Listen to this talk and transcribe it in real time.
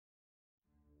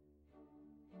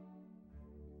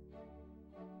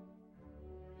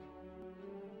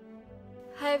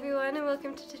Hi everyone and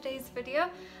welcome to today's video.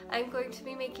 I'm going to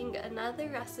be making another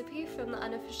recipe from the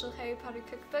Unofficial Harry Potter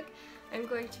Cookbook. I'm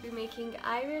going to be making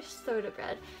Irish soda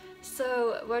bread.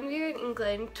 So when we were in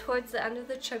England, towards the end of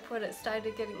the trip when it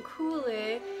started getting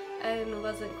cooler and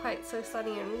wasn't quite so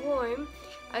sunny and warm,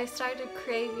 I started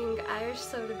craving Irish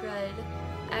soda bread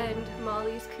and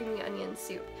Molly's creamy onion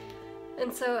soup.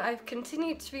 And so I've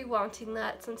continued to be wanting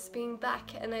that since being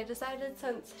back, and I decided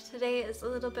since today is a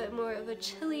little bit more of a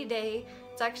chilly day,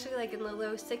 it's actually like in the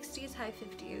low 60s, high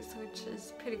 50s, which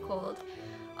is pretty cold,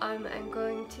 I'm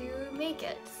going to make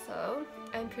it, so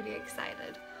I'm pretty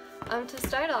excited. To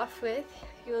start off with,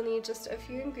 you'll need just a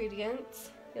few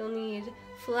ingredients. You'll need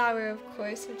flour, of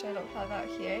course, which I don't have out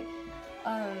here,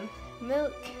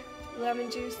 milk,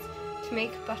 lemon juice to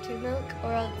make buttermilk,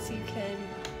 or else you can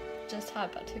just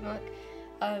have buttermilk,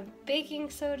 baking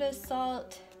soda,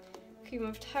 salt, cream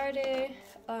of tartar,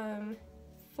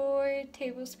 4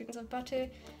 tablespoons of butter,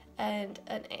 and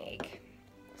an egg.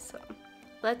 So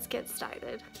let's get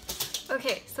started.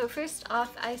 Okay, so first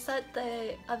off, I set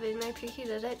the oven, I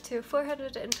preheated it to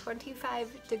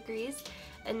 425 degrees,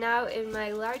 and now in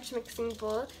my large mixing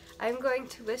bowl, I'm going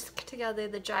to whisk together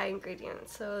the dry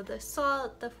ingredients. So the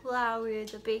salt, the flour,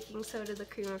 the baking soda, the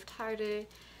cream of tartar,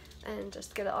 and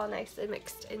just get it all nice and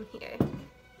mixed in here.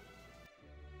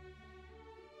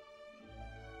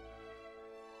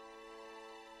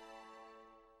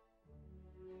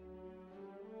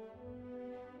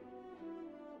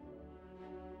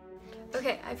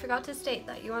 Okay, I forgot to state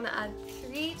that you want to add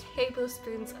 3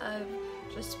 tablespoons of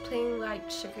just plain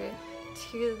white sugar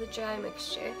to the dry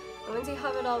mixture. And once you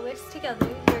have it all whisked together,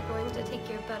 you're going to take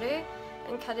your butter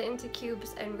and cut it into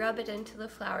cubes and rub it into the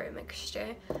flour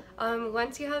mixture.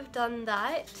 Once you have done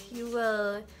that, you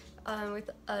will, with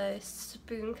a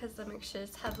spoon, because the mixture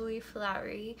is heavily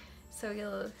floury, so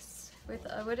you'll, with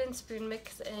a wooden spoon,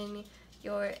 mix in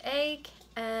your egg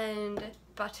and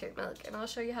buttermilk, and I'll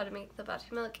show you how to make the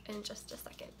buttermilk in just a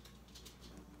second.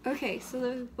 Okay,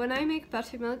 so when I make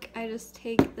buttermilk, I just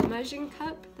take the measuring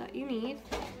cup that you need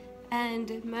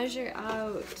and measure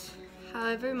out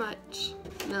however much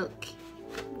milk,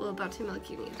 well, buttermilk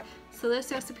you need. So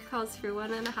this recipe calls for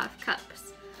 1.5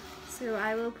 cups. So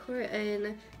I will pour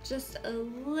in just a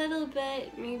little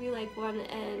bit, maybe like 1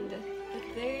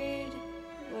 1/3,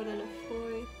 1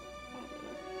 1/4,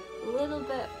 a little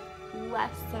bit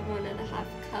less than 1.5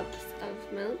 cups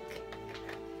of milk.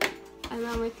 And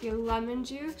then with your lemon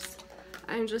juice,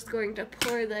 I'm just going to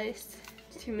pour this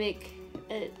to make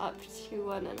it up to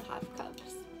 1.5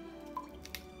 cups.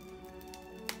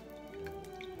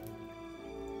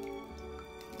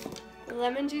 The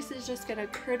lemon juice is just going to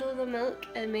curdle the milk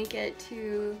and make it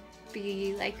to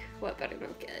be like what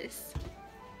buttermilk is.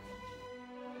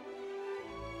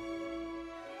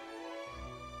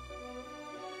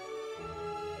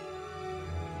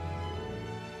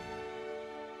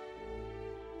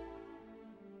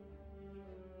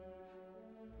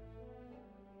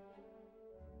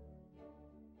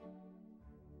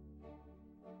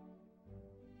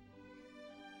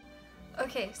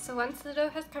 Okay, so once the dough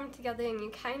has come together and you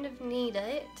kind of knead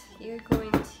it, you're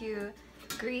going to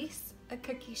grease a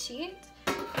cookie sheet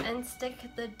and stick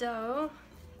the dough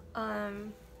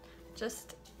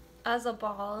just as a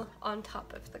ball on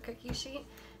top of the cookie sheet,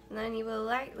 and then you will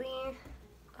lightly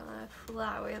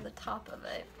flour the top of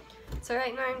it. So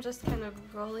right now I'm just kind of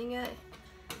rolling it,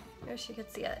 I wish you could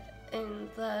see it, in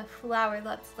the flour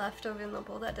that's left over in the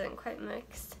bowl that didn't quite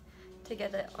mix to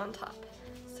get it on top.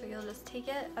 So you'll just take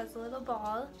it as a little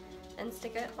ball and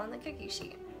stick it on the cookie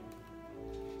sheet.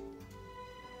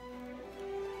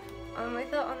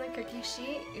 With it on the cookie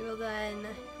sheet, you will then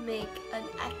make an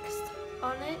X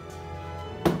on it.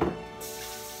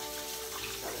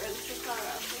 Rinse the flour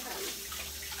off your hand.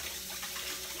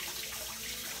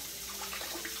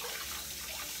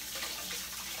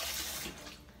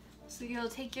 So you'll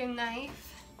take your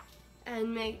knife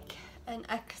and make an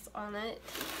X on it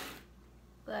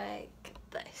like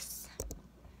this.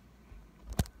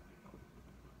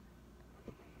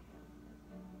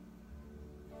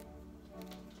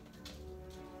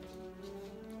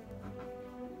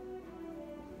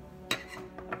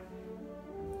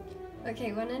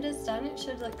 Okay, when it is done, it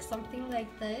should look something like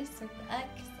this, with the X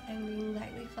and being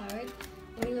lightly floured.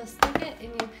 And you will stick it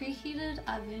in your preheated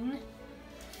oven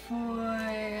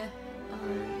for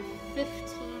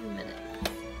 15 minutes.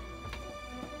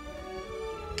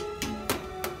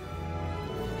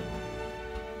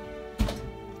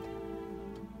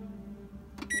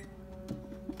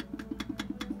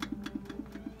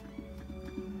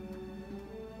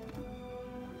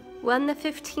 When the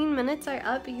 15 minutes are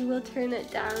up, you will turn it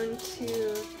down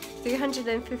to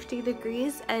 350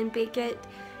 degrees and bake it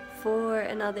for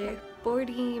another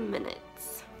 40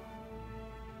 minutes.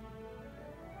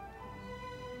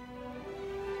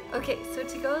 Okay, so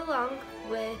to go along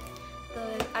with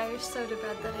the Irish soda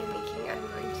bread that I'm making, I'm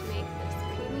going to make this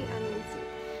creamy onion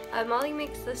soup. Molly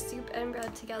makes the soup and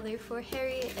bread together for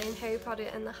Harry in Harry Potter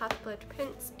and the Half-Blood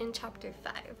Prince in Chapter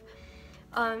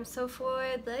 5. So for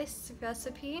this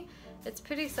recipe, it's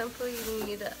pretty simple. You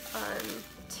need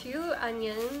 2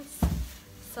 onions,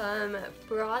 some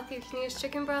broth. You can use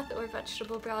chicken broth or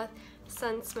vegetable broth.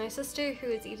 Since my sister, who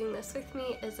is eating this with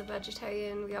me, is a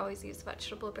vegetarian, we always use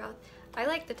vegetable broth. I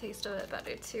like the taste of it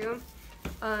better too.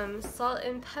 Salt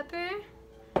and pepper,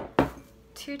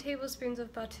 2 tablespoons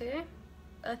of butter,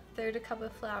 1/3 cup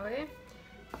of flour,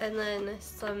 and then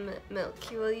some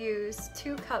milk. You will use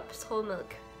 2 cups whole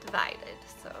milk divided.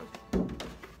 So,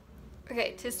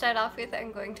 okay, to start off with,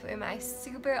 I'm going to wear my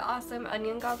super awesome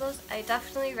onion goggles. I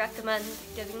definitely recommend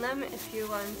getting them if you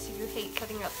want to hate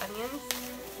cutting up onions.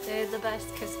 They're the best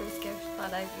Christmas gift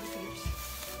that I've received.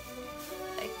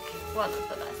 Like, one of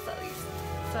the best at least.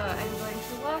 So I'm going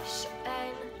to wash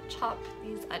and chop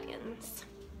these onions.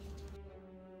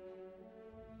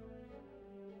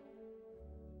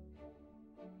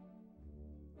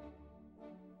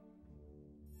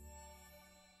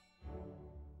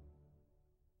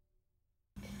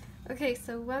 Okay,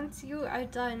 so once you are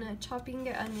done chopping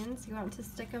your onions, you want to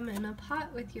stick them in a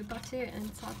pot with your butter and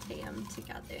saute them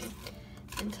together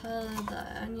until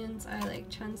the onions are like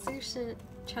translucent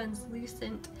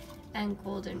and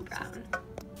golden brown.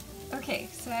 Okay,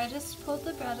 so I just pulled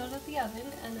the bread out of the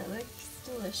oven and it looks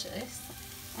delicious.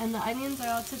 And the onions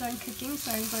are also done cooking,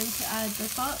 so I'm going to add the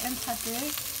salt and pepper,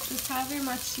 just however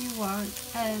much you want,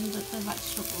 and the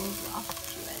vegetable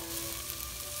broth to it.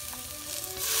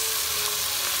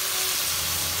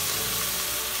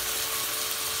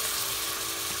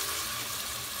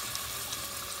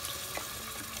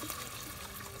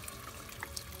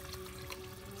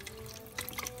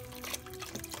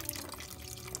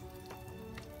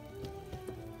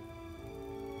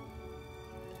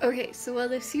 Okay, so while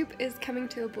the soup is coming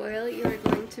to a boil, you are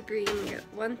going to bring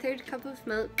 1/3 cup of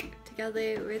milk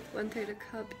together with 1/3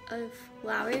 cup of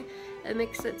flour and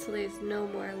mix it so there's no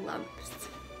more lumps.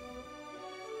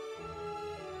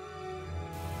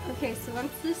 Okay, so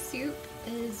once the soup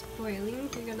is boiling,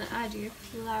 you're going to add your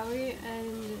flour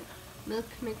and milk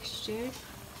mixture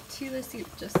to the soup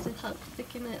just to help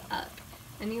thicken it up.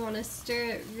 And you want to stir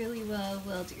it really well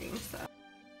while doing so.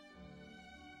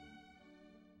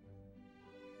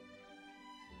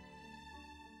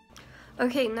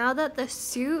 Okay, now that the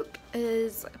soup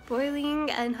is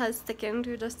boiling and has thickened,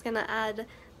 we're just going to add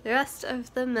the rest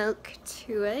of the milk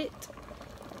to it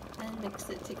and mix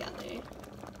it together.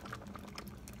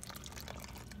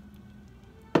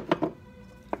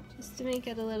 Just to make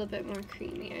it a little bit more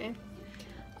creamier.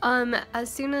 As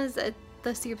soon as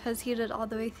the soup has heated all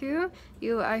the way through,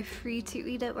 you are free to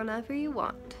eat it whenever you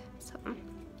want. So,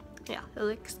 yeah, it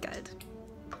looks good.